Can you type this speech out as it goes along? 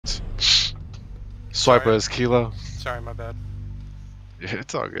Swiper as Kilo. Sorry, my bad. Yeah,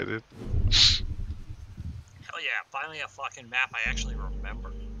 it's all good, dude. Hell yeah, finally a fucking map I actually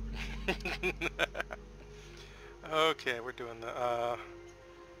remember. Okay, we're doing the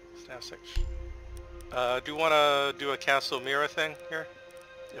staff section. Do you want to do a castle mirror thing here?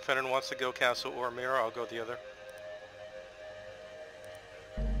 If anyone wants to go castle or mirror, I'll go the other.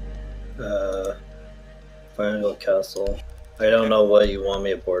 Final castle. I don't know what you want me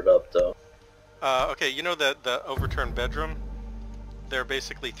to board up though. Okay, you know the overturned bedroom? There are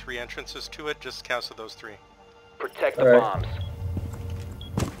basically 3 entrances to it. Just castle those 3. Protect the bombs.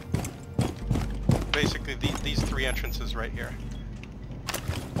 Basically, these 3 entrances right here.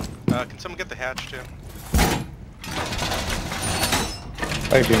 Can someone get the hatch too?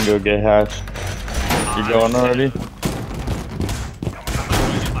 I can go get hatch. You going already?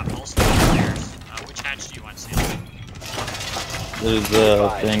 Which hatch do you want sealed? There's a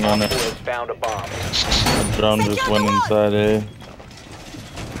thing on it. Found a bomb. A drone just went inside A.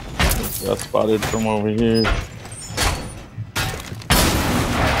 Got spotted from over here.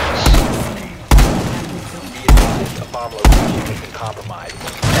 A bomb location has been compromised.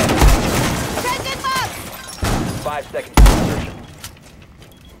 5 seconds to insertion.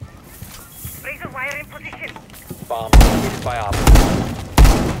 Razor wire in position. Bomb located by operators.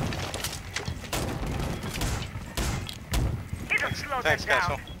 It'll slow Thanks, them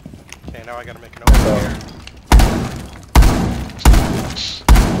Castle. down. Okay, now I gotta make an open here.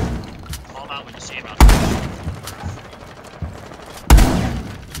 Call out when you see about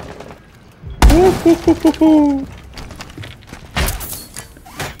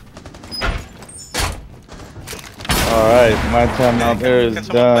Alright, my time out there is Can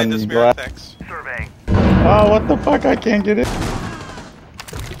someone play done. this mirror? Thanks. Surveying. Oh, what the fuck? I can't get it.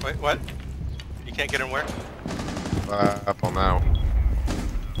 Wait, what? You can't get in where? Up on now.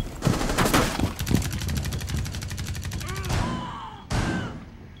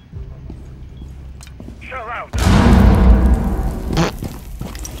 Shell out.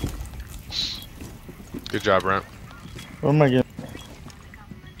 Good job, Brent. Where am I getting?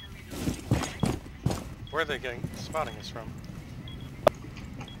 Where are they getting spotting us from?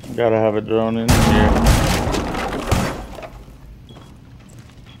 Gotta have a drone in here.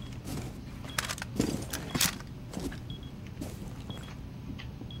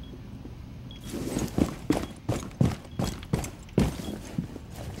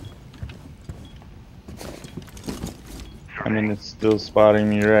 I mean, it's still spotting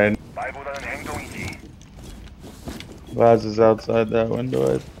me right. 말보다는 행동이지. Vaz is outside that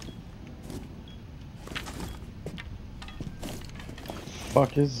window.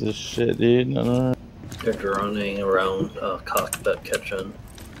 Fuck is this shit, dude? No. They're droning around cockpit kitchen.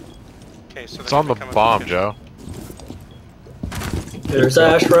 Okay, so It's on the bomb, Joe. There's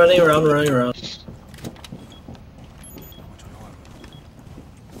Ash running around.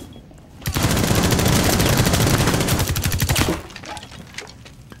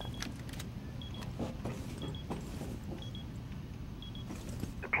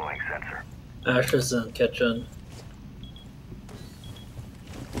 Deploying sensor. Ash is in kitchen.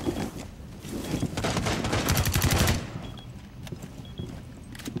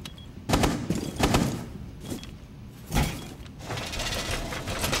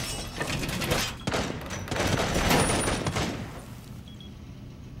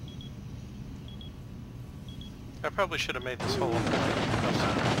 I probably should have made this whole.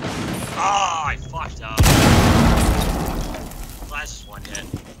 Oh, I fucked up. Glass is 1 hit.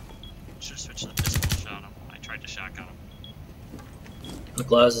 Should have switched to the pistol and shot him. I tried to shotgun him. The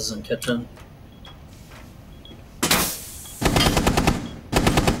glass is in kitchen.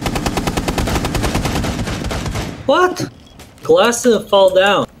 What? Glass didn't fall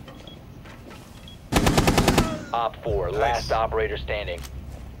down. Op 4, last operator standing.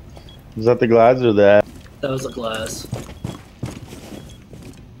 Is that the glides or that? That was a glass.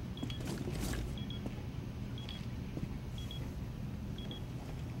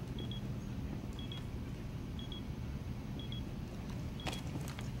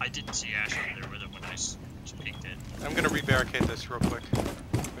 I didn't see Ash over there with him when I just peeked in. I'm gonna re-barricade this real quick.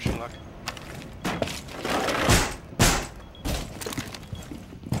 Wishing luck.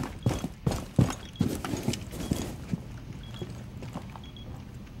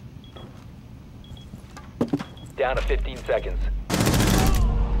 Down to 15 seconds.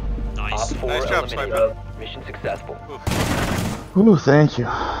 Nice. Op 4 Nice job, eliminated. Mission successful. Oof, Ooh, thank you.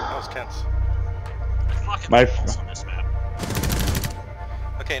 that was tense. I fucking My love pulse on this map.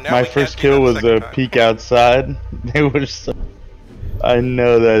 Okay, now My we can't first do kill that was second a time. peek outside. They were so. I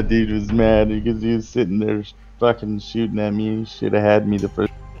know that dude was mad because he was sitting there fucking shooting at me. He should have had me the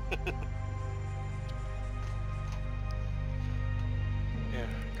first.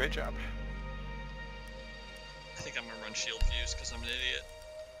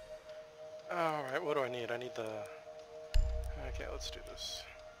 need the... Okay, let's do this.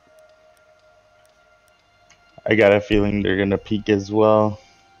 I got a feeling they're gonna peek as well.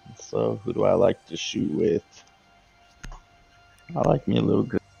 So who do I like to shoot with? I like me a little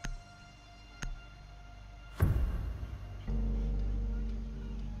good.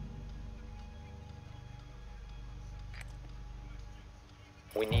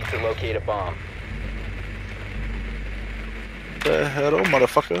 We need to locate a bomb. The hell,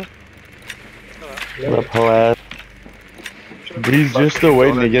 motherfucker. What up, hoe ass? He's just still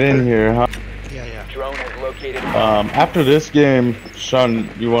waiting to get in here, huh? Drone has located. After this game, Sean,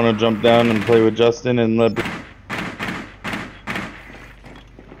 you want to jump down and play with Justin and let? I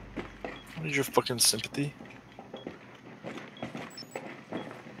need your fucking sympathy.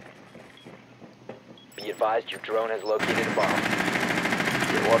 Be advised, your drone has located a bomb.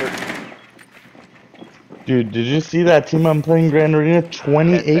 Get water. Dude, did you see that team I'm playing Grand Arena?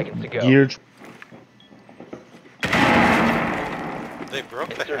 28 seconds to go. gear. They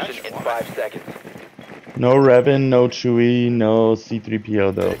broke the hatch. Insertion in 5 seconds. No Revan, no Chewie, no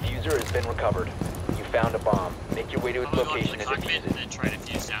C3PO The though. diffuser has been recovered. You found a bomb. Make your way to its I'm gonna go to location the and cockpit defuse and it. then try to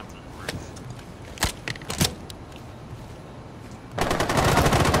fuse down to the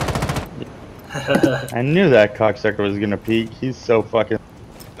roof. I knew that cocksucker was gonna peek. He's so fucking.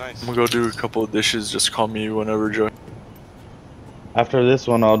 Nice. I'm gonna go do a couple of dishes. Just call me whenever, Joe. After this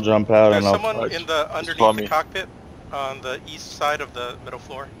one, I'll jump out There's and I'll. someone in the call underneath the me. cockpit on the east side of the middle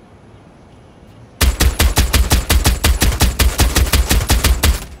floor.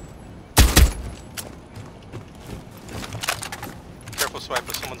 Careful,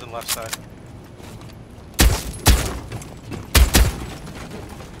 Swiper. Someone's in the left side.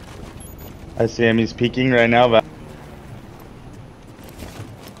 I see him. He's peeking right now. But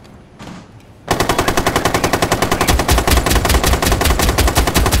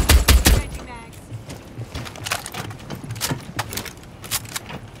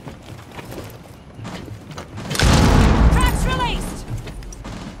Tracks released!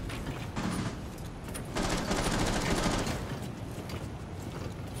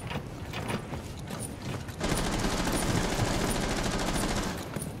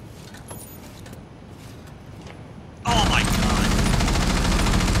 Oh my god.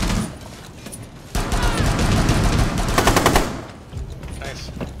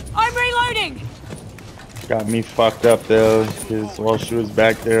 Nice. I'm reloading! got me fucked up though, because while she was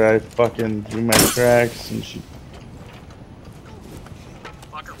back there, I fucking threw my tracks and she.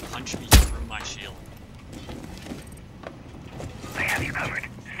 Fucker punched me through my shield. I have you covered.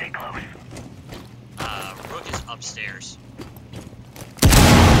 Stay close. Rook is upstairs.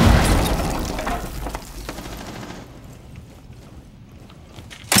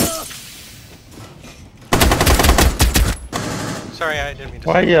 Sorry, I didn't mean to.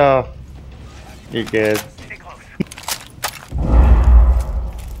 Why y'all? You're good. Stay close.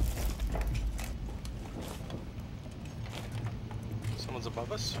 Someone's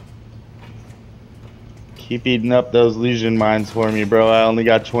above us. Keep eating up those Legion mines for me, bro. I only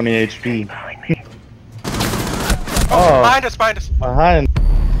got 20 HP. Behind me. Oh, Behind us! Behind us! behind.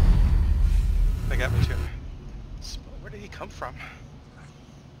 They got me too. Where did he come from?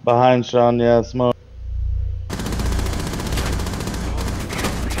 Behind Sean, yeah, smoke.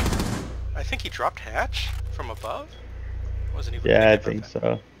 I think he dropped hatch from above. Wasn't even. Yeah, I thinking think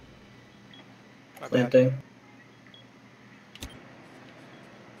about so. that. My Same bad. thing.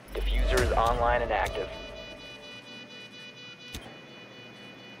 Diffuser is online and active.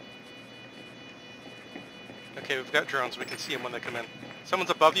 Okay, we've got drones. We can see them when they come in.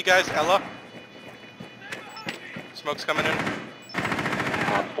 Someone's above you guys. Ella. Smoke's coming in.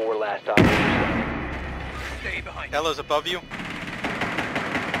 Op 4 last operator. Stay behind. Ella's above you.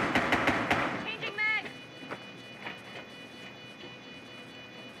 Changing mag!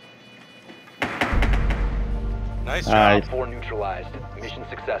 Nice job. Nice. Op 4 neutralized. Mission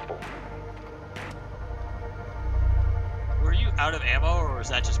successful. Were you out of ammo or was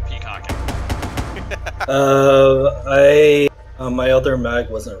that just peacocking? My other mag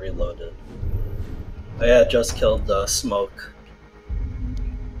wasn't reloaded. I had just killed Smoke.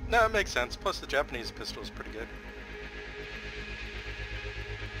 No, it makes sense. Plus the Japanese pistol is pretty good.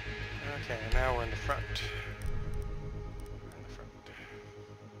 Okay, now we're in the front.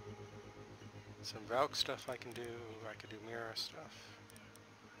 Some Valk stuff I can do. I could do mirror stuff.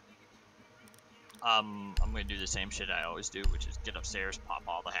 I'm gonna do the same shit I always do, which is get upstairs, pop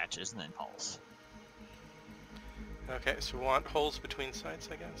all the hatches, and then pulse. Okay, so we want holes between sites,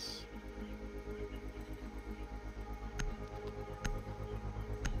 I guess.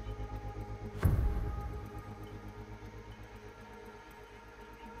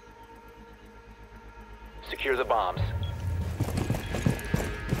 secure the bombs.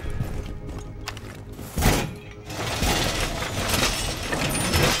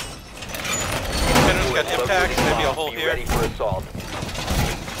 Defender's got impacts, maybe a hole Be here. ready for assault.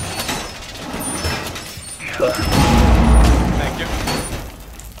 Thank you.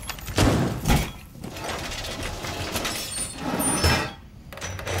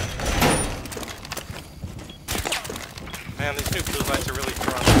 Man, these new blue lights are really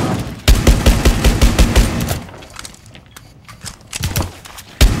throwing me off.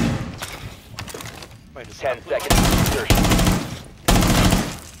 Wait, is 10 that blue seconds light? to insertion.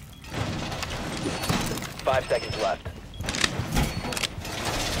 5 seconds left.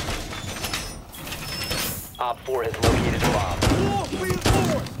 Op 4 has located a bomb.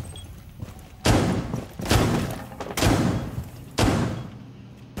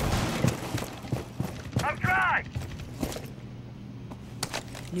 I'm dry!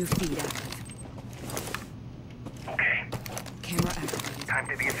 New feed active. Okay, Camera activated. time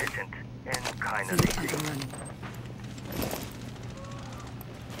to be efficient and kind of Feed up easy. and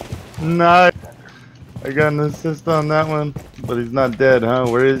running. Nice. I got an assist on that one, but he's not dead, huh?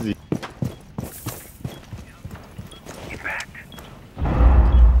 Where is he? Get back.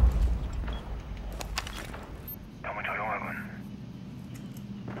 Toma to your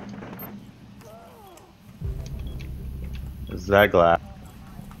Is that glass?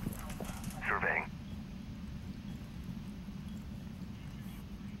 Surveying.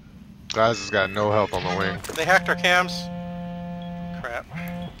 Guys has got no health on the wing. They hacked our cams. Crap.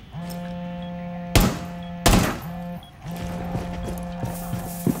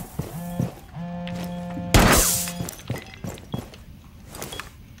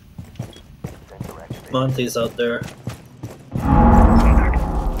 Monty's out there.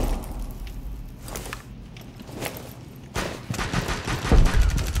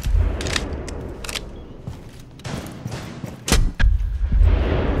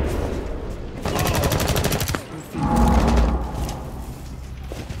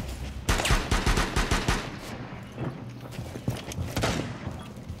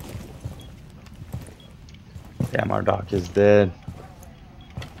 Damn, our doc is dead.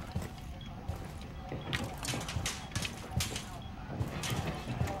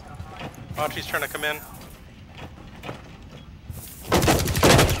 Monty's trying to come in.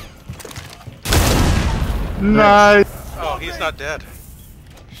 Nice. Oh, he's not dead.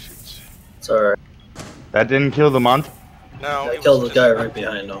 Shoots. It's alright. That didn't kill the month. No, I it killed was the just- guy right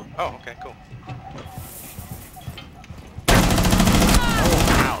behind him. Oh, okay, cool. Oh,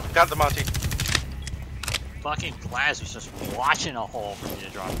 wow. Got the Monty. Fucking Glass was just watching a hole for me to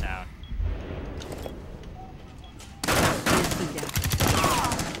drop down. New feed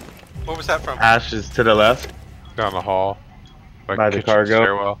active. What was that from? Ash is to the left. Down the hall. Like By the kitchen cargo.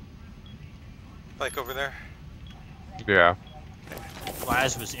 stairwell. Like over there? Yeah.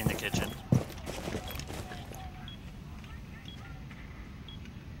 Glass was in the kitchen.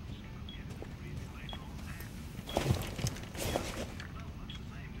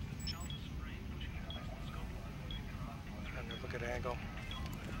 Trying to look at angle.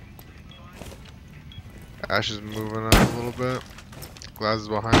 Ash is moving up a little bit. Glass is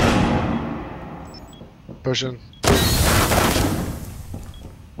behind him. Pushing.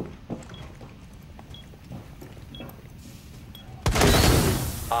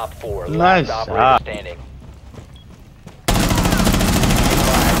 Op 4, Nice last shot. operator standing.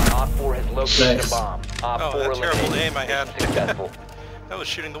 Op 4 has located Nice. a bomb. Op Oh, 4 that terrible eliminated. aim I had. Successful. That was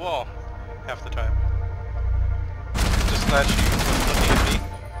shooting the wall half the time. Just glad she was looking at me.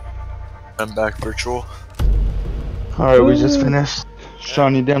 I'm back virtual. Alright, we just finished.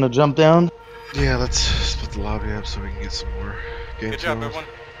 Sean, you down to jump down? Yeah, let's split the lobby up so we can get some more game Good job, kills. everyone.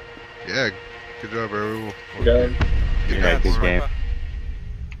 Yeah, good job, everyone. Good. Yeah, good more. game.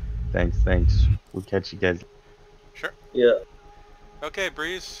 Thanks. We'll catch you guys. Sure. Yeah. Okay,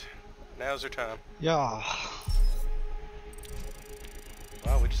 Breeze. Now's your time. Yeah.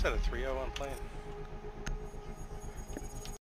 Wow, we just had a 3-0 on plane.